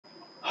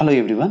Hello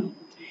everyone.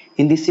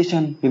 In this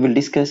session we will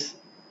discuss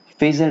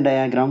phasor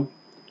diagram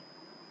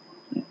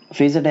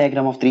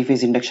of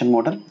three-phase induction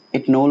motor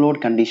at no load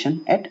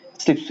condition at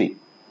slip speed.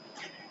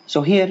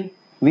 So here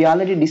we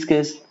already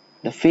discussed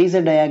the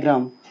phasor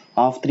diagram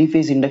of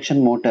three-phase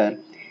induction motor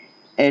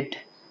at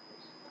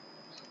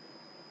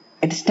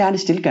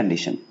standstill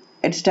condition.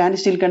 At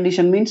standstill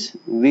condition means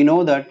we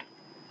know that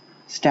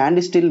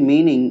standstill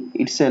means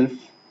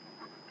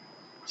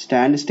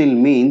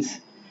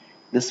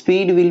the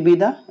speed will be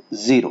the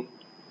zero.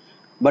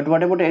 But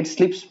what about at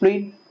slip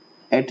speed?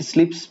 At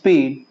slip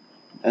speed,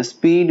 the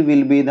speed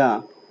will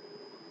become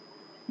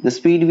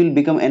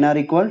nr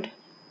equal to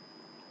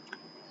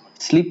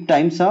slip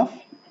times of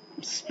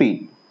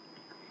speed.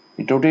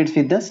 It rotates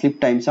with the slip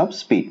times of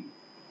speed.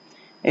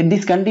 At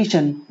this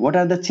condition, what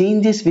are the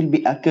changes will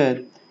be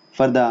occur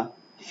for the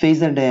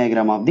phasor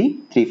diagram of the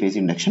three-phase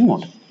induction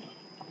motor?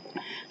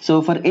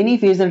 So for any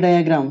phasor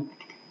diagram,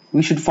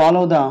 we should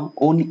follow the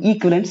only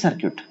equivalent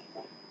circuit.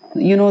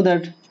 You know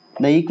that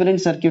the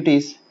equivalent circuit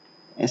is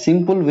a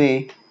simple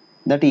way,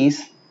 that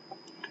is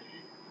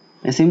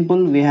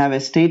we have a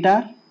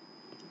stator.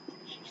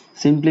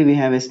 Simply we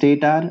have a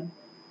stator,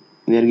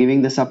 we are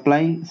giving the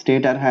supply.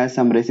 Stator has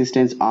some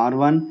resistance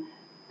R1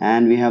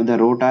 and we have the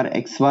rotor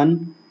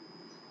X1,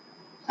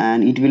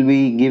 and it will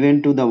be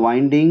given to the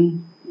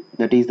winding,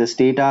 that is the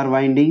stator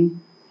winding,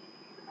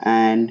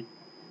 and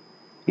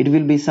it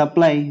will be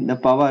supply the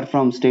power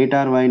from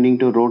stator winding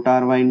to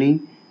rotor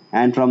winding,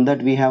 and from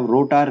that we have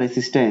rotor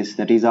resistance,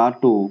 that is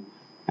R2,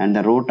 and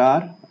the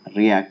rotor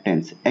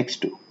reactance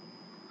X2.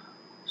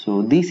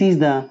 So this is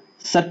the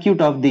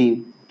circuit of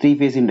the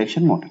three-phase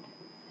induction motor.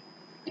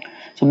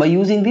 So by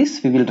using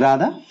this we will draw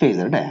the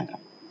phasor diagram.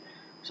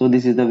 So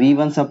this is the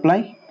V1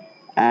 supply,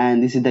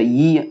 and this is the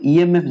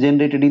EMF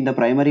generated in the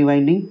primary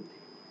winding,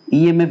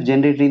 EMF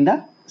generated in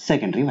the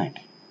secondary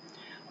winding.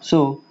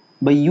 So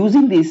by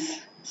using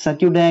this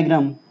circuit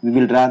diagram we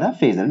will draw the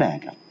phasor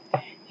diagram.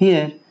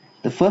 Here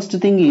the first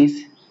thing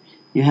is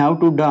you have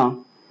to draw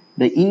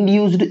the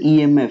induced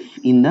EMF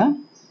in the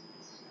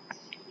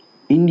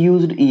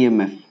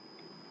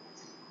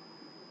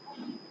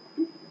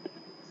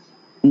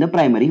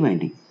primary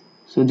winding.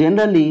 So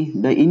generally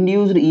the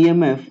induced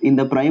EMF in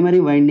the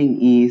primary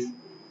winding is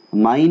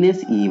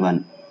minus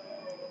E1.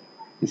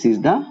 This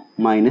is the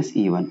minus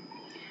E1.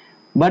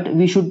 But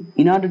we should,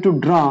 in order to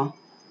draw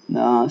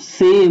the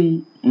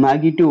same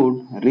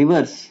magnitude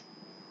reverse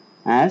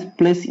as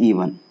plus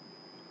E1.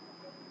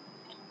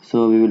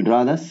 So we will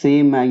draw the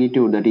same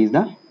magnitude, that is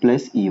the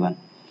plus E1.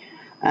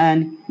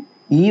 And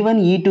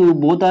E1, E2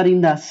 both are in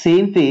the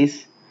same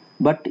phase,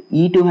 but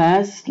E2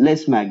 has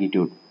less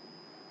magnitude.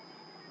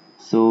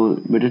 So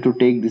better to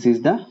take this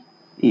is the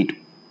E2.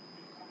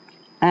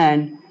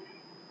 And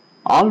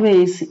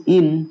always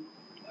in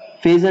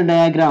phasor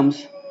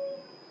diagrams,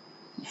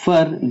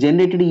 for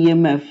generated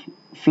EMF,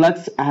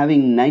 flux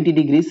having 90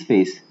 degrees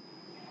phase.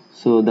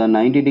 So the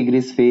 90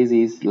 degrees phase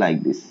is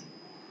like this.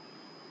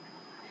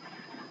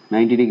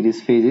 90 degrees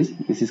phase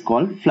this is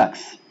called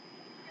flux.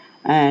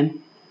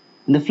 And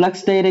in the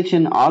flux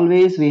direction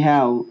always we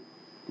have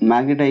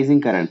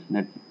magnetizing current,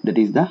 that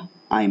is the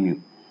I mu.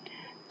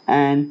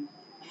 And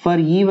for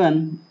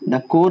E1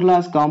 the core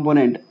loss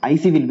component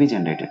IC will be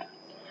generated.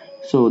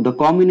 So the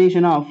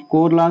combination of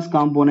core loss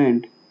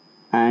component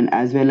and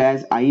as well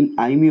as I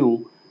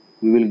mu,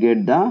 we will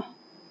get the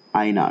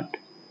I naught.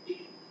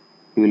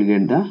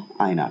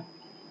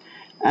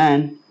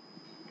 And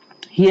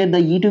here the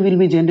E2 will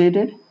be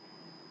generated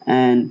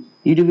and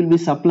E2 will be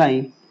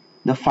supply.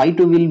 The phi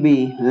 2 will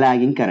be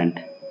lagging current.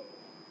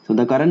 So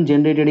the current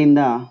generated in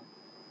the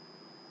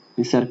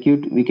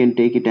circuit we can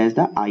take it as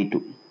the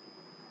I2.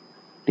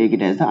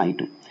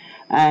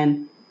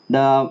 And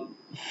the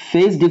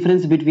phase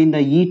difference between the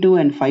E2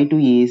 and phi 2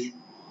 is,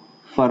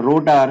 for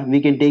rotor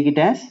we can take it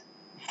as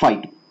phi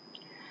 2.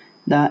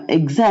 The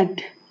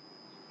exact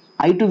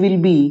I2 will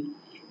be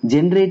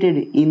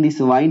generated in this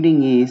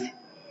winding is,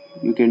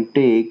 you can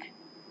take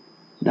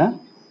the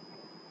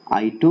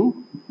I2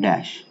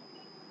 dash.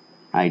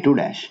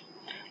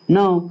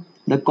 Now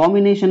the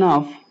combination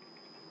of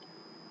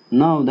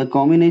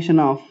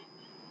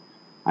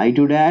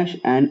I2 dash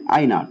and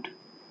I naught.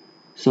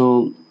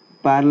 So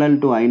parallel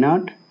to I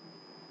naught,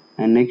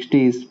 and next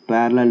is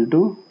parallel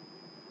to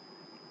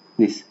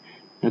this.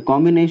 The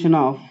combination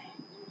of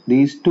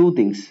these two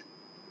things,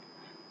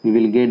 we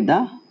will get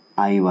the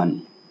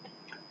I1.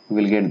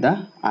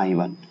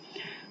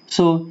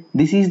 So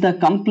this is the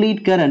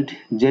complete current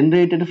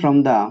generated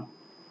from the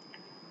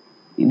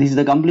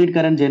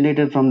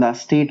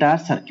stator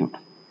circuit.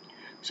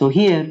 So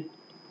here,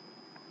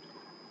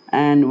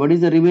 and what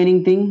is the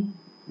remaining thing?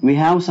 We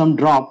have some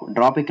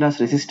drop across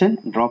resistance,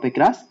 drop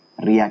across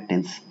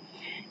reactance.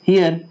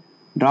 Here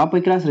drop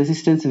across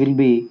resistance will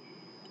be,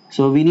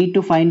 so we need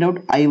to find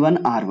out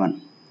I1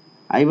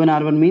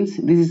 R1 means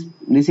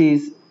this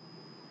is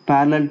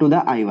parallel to the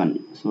I1.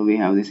 So we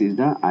have, this is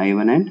the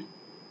I1 and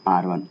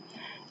R1,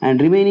 and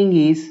remaining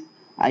is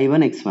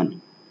I1 X1.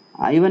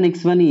 I1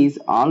 X1 is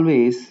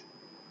always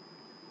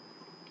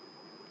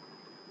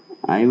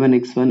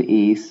I1 X1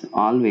 is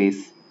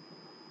always,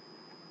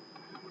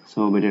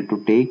 so better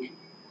to take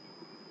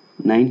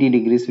 90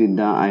 degrees with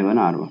the I1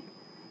 R1.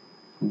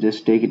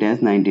 Just take it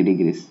as 90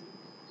 degrees.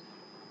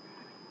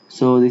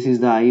 So this is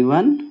the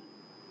I1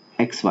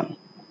 X1.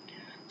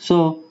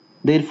 So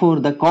therefore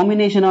the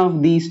combination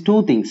of these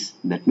two things,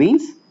 that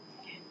means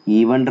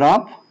E1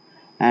 drop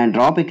and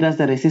drop across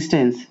the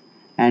resistance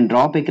and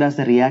drop across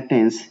the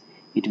reactance,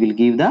 it will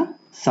give the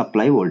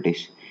supply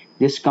voltage.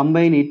 Just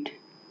combine it.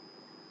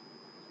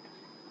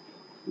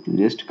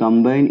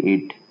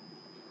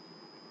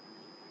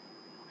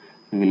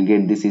 We will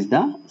get, this is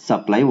the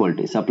supply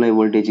voltage. Supply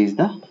voltage is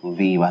the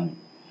V1.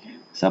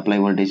 Supply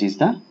voltage is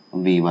the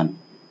V1.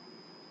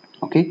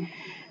 Okay.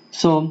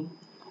 So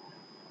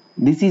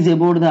this is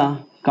about the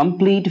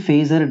complete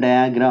phasor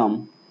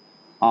diagram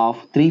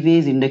of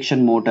three-phase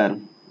induction motor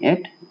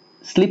at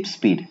slip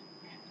speed.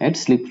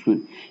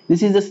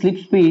 This is the slip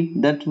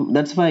speed,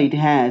 that's why it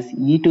has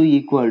E2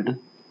 equal to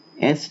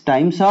S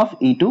times of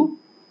E2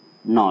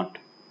 naught.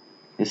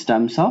 S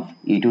times of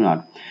E2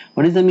 naught.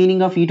 What is the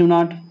meaning of E2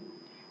 naught?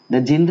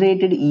 The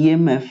generated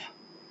EMF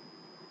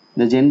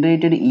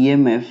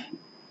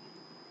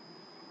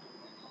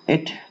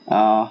at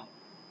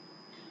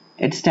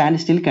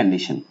standstill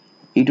condition.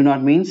 E2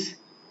 naught means,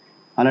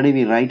 already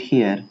we write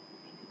here,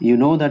 you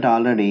know that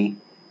already,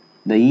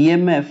 the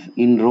EMF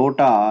in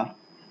rotor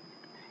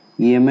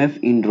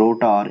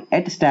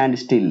at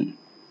standstill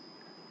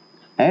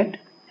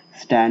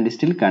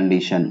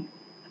condition.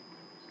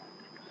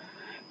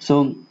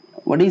 So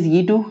what is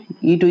E2?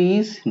 E2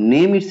 is,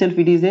 name itself,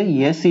 it is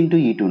a S into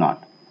E2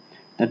 naught.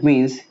 That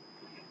means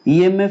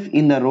EMF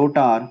in the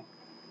rotor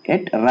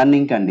at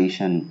running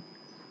condition.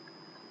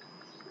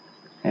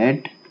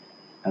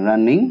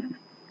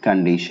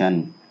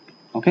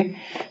 Okay,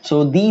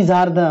 so this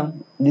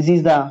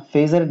is the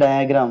phasor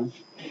diagram.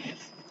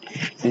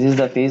 This is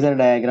the phasor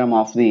diagram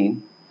of the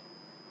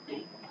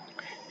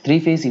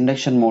three-phase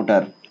induction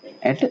motor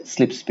at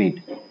slip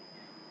speed.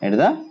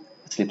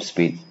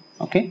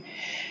 Okay.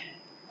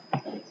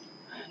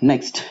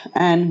 Next,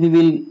 and we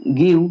will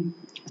give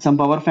some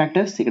power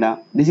factors.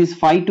 This is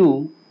phi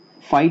 2.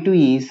 Phi 2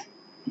 is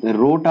the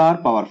rotor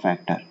power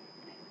factor.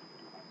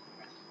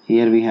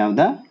 Here we have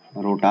the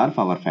rotor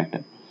power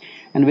factor.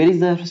 And where is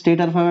the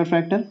stator power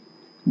factor?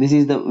 This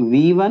is the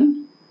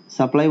V1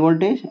 supply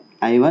voltage,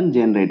 I1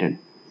 generated.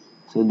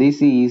 So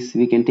this is,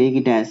 we can take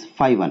it as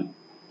phi 1.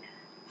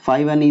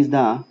 Phi 1 is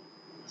the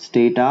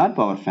stator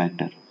power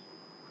factor.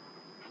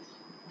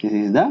 This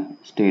is the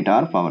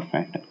stator power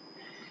factor.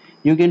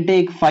 You can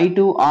take phi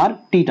 2 or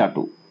theta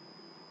 2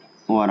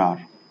 over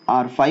R,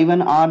 or phi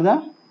 1 or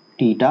the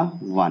theta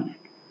 1.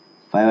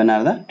 Phi 1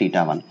 are the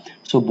theta 1.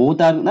 So both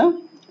are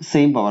the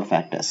same power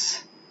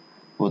factors.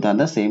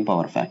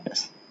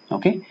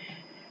 Okay.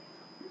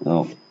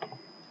 So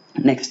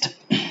next,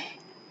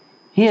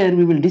 here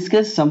we will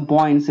discuss some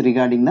points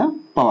regarding the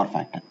power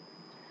factor.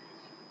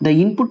 The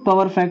input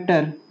power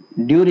factor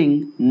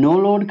during no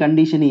load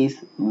condition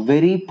is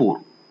very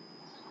poor.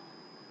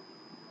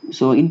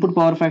 So input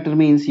power factor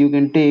means you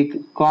can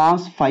take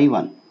cos phi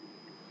 1.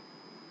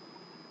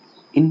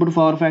 Input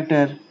power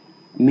factor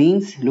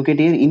means, look at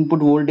here, input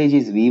voltage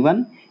is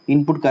V1,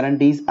 input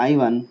current is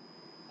I1.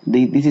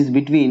 This is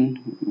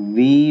between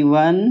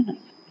V1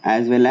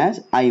 as well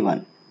as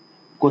I1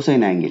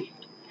 cosine angle.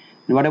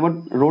 What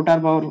about rotor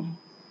power?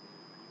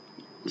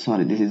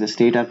 Sorry, this is the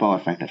stator power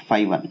factor,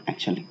 phi 1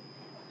 actually.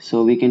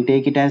 So we can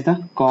take it as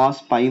the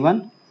cos pi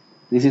 1.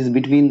 This is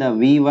between the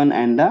V1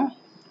 and the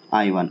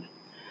I1.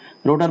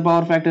 Rotor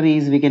power factor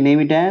is, we can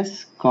name it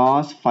as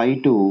cos phi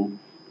 2.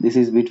 This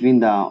is between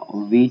the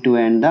V2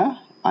 and the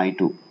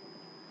I2.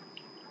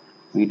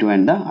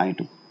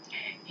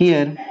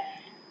 Here,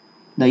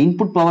 the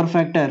input power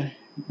factor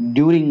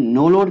during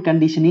no load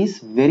condition is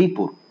very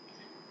poor.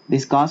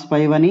 This cos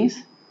pi 1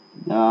 is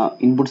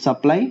input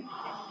supply,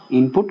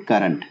 input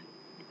current.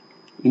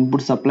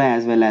 Input supply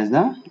as well as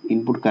the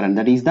input current,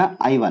 that is the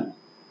I1,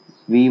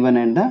 V1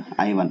 and the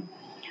I1.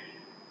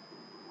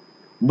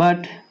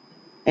 But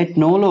at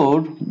no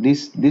load,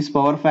 this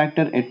power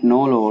factor at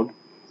no load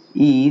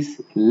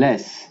is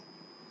less.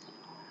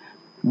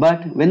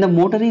 But when the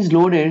motor is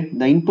loaded,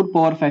 the input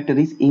power factor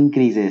is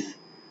increases.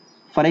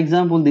 For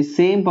example, the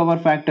same power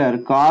factor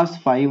cos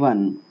phi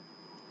 1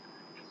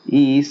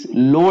 is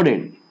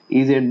loaded,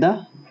 is at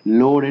the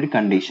loaded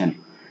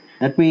condition.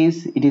 That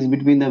means it is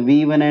between the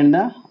V1 and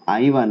the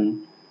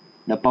I1.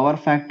 The power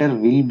factor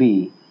will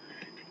be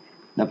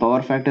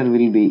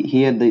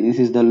here. This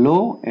is the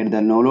low at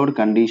the no load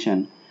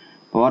condition.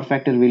 Power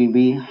factor will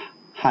be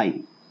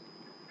high.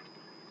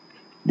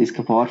 This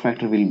power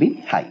factor will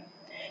be high.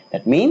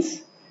 That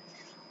means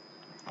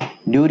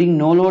during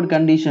no load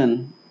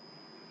condition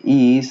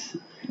is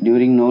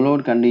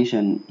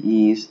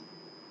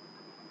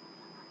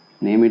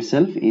name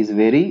itself is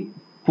very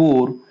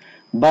poor,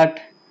 but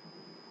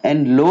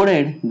and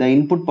loaded, the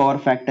input power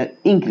factor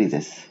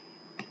increases.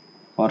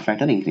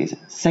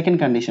 Second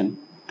condition,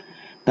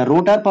 the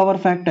rotor power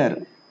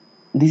factor,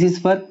 this is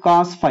for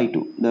cos phi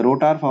 2. The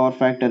rotor power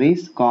factor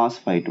is cos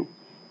phi 2.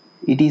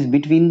 It is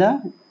between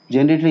the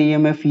generator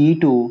EMF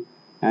E2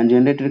 and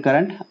generator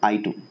current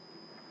I2.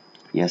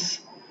 Yes,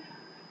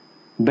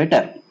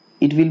 better.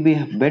 It will be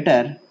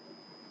better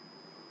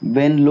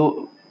when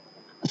low.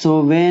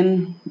 So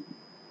when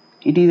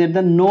it is at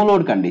the no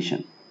load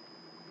condition.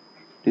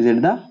 It is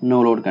at the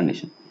no load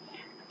condition.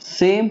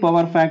 Same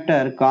power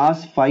factor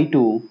cos phi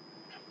 2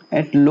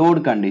 at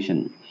load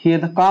condition. Here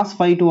the cos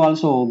phi 2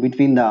 also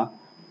between the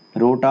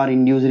rotor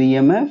induced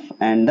EMF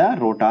and the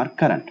rotor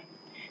current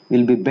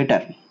will be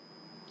better.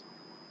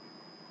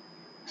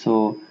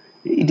 So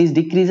it is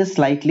decreases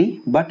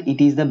slightly, but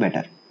it is the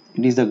better.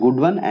 It is the good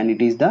one and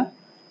it is the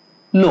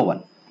low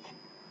one.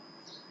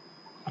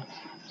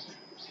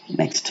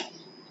 Next,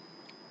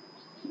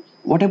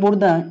 what about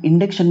the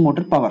induction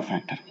motor power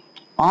factor?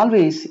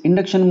 Always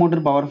induction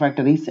motor power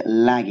factor is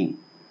lagging.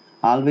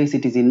 Always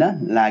it is in the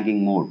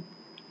lagging mode.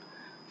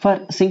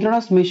 For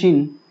synchronous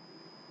machine,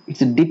 it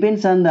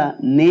depends on the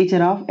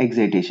nature of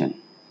excitation.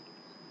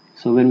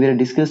 So when we are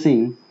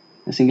discussing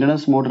the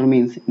synchronous motor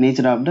means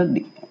nature of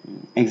the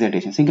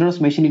excitation.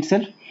 Synchronous machine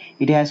itself,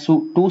 it has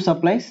two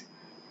supplies.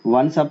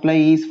 One supply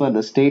is for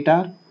the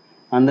stator,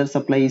 another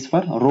supply is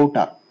for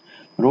rotor.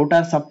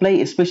 Rotor supply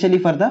especially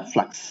for the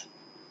flux.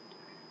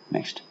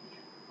 Next,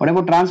 what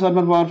about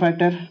transformer power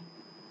factor?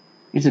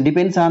 It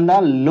depends on the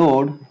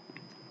load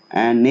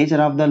and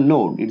nature of the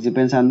load. It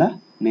depends on the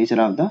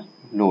nature of the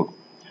load.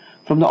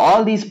 From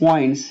all these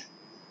points,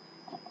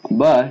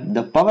 but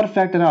the power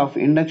factor of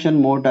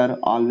induction motor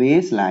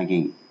always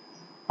lagging.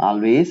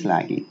 Always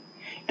lagging.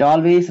 It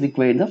always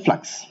requires the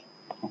flux.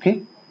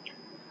 Okay.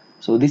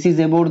 So this is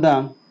about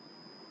the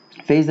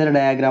phasor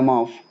diagram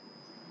of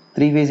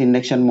three-phase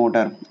induction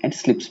motor at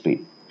slip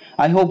speed.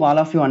 I hope all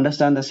of you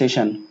understand the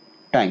session.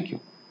 Thank you.